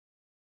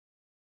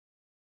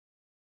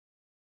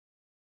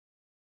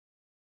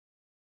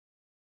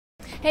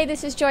Hey,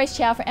 this is Joyce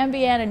Chow for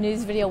MBN and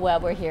News Video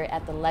Web. We're here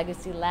at the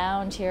Legacy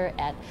Lounge here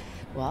at,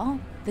 well,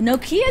 the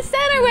Nokia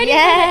Center, waiting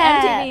for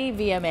the MTV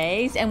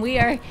VMAs. And we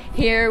are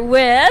here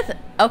with,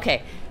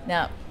 okay,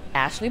 now,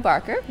 Ashley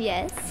Barker.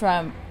 Yes.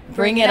 From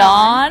Bring It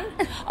On.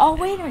 Oh,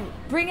 wait a minute.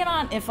 Bring It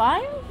On.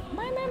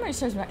 My memory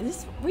serves me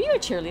right. Were you a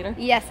cheerleader?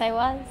 Yes, I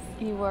was.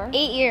 You were?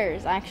 8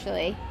 years,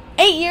 actually.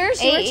 8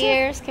 years? 8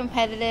 years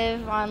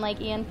competitive on like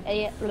ESPN,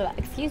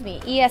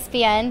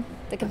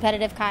 the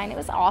competitive kind. It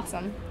was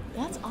awesome.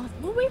 That's awesome.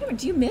 Well, wait a minute.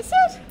 Do you miss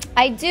it?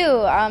 I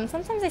do.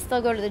 Sometimes I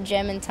still go to the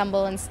gym and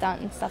tumble and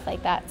stunt and stuff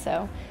like that.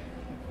 So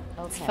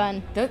it's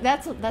fun.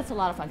 That's a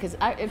lot of fun because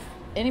if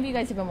any of you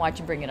guys have been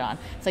watching Bring It On,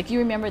 it's like you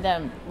remember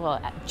them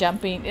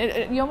jumping.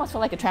 You almost feel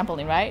like a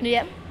trampoline, right?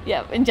 Yep.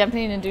 Yeah, and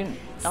jumping and doing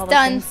all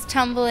stunts, those things.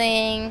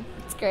 Tumbling.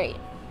 It's great.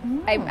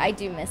 I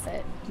do miss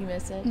it. Do you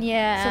miss it?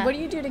 Yeah. So what do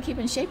you do to keep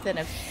in shape then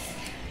if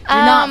you're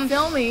not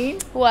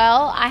filming?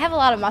 Well, I have a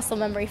lot of muscle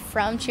memory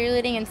from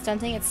cheerleading and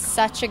stunting. It's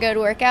such a good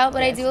workout,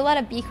 but Yes. I do a lot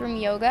of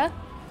Bikram yoga.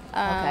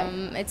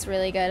 It's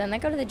really good, and I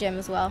go to the gym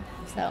as well.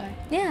 So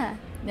yeah.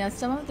 Now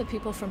some of the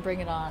people from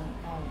Bring It On,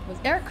 was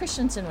Eric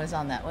Christensen was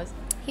on that.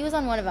 He was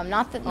on one of them,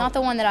 not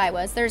the one that I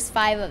was. There's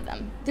 5 of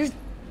them. There's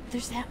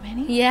that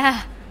many?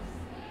 Yeah.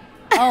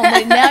 Oh,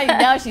 but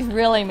now she's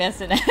really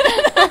missing it.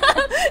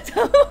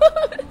 so,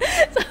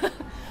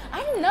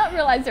 I did not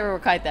realize there were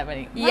quite that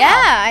many. Wow.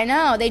 Yeah, I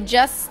know. They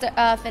just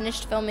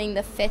finished filming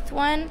the 5th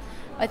one.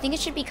 I think it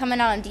should be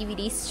coming out on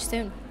DVD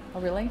soon.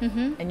 Oh, really?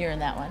 Mm-hmm. And you're in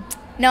that one?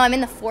 No, I'm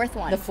in the 4th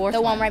one. The 4th one?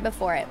 The one right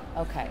before it.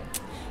 Okay.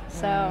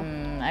 So.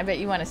 I bet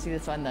you want to see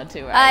this one, though,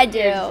 too, right? I do.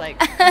 You're just like,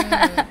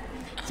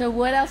 So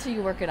what else are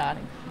you working on?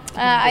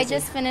 I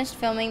just finished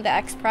filming the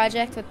X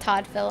Project with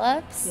Todd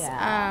Phillips.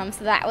 Yeah.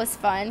 So that was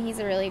fun. He's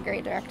a really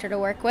great director to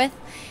work with.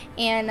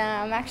 And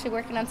I'm actually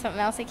working on something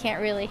else I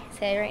can't really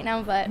say right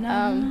now, but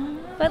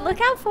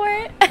look out for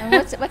it. And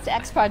what's the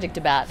X Project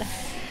about?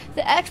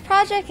 The X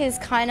Project is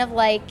kind of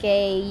like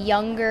a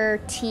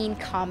younger teen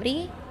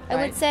comedy, I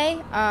would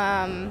say.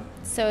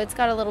 So it's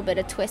got a little bit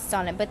of twist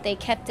on it, but they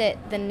kept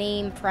the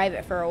name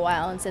private for a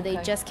while, and so they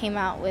just came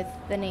out with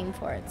the name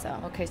for it. So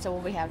okay, so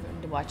we'll be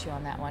having to watch you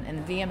on that one.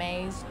 And the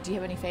VMAs, do you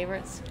have any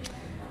favorites?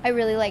 I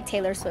really like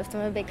Taylor Swift.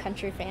 I'm a big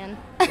country fan.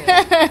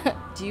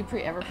 Do you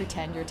ever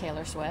pretend you're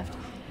Taylor Swift?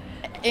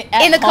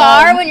 In the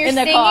car when you're in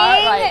singing? The car,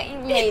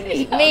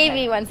 right.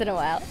 Maybe once in a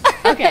while.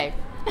 Okay.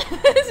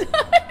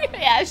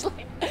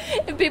 Ashley,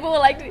 if people would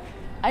like to...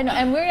 I know,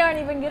 and we aren't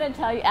even going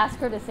to ask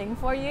her to sing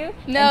for you.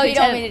 No, you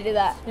don't want me to do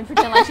that. And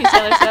pretend like she's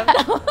Taylor Swift.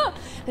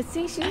 But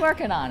see, she's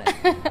working on it.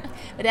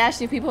 But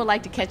Ashley, if people would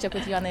like to catch up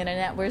with you on the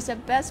internet, where's the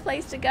best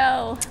place to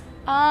go?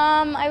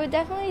 I would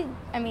definitely,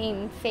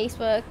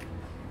 Facebook,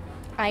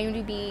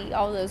 IMDb,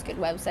 all those good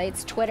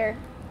websites, Twitter.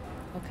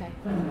 Okay,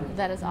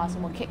 that is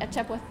awesome. We'll catch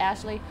up with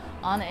Ashley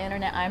on the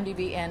internet,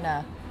 IMDb,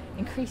 and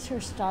increase her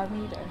star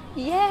meter.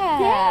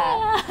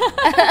 Yeah.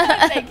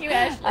 Thank you,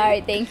 Ashley. All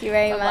right, thank you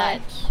very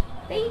much.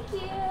 Thank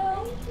you.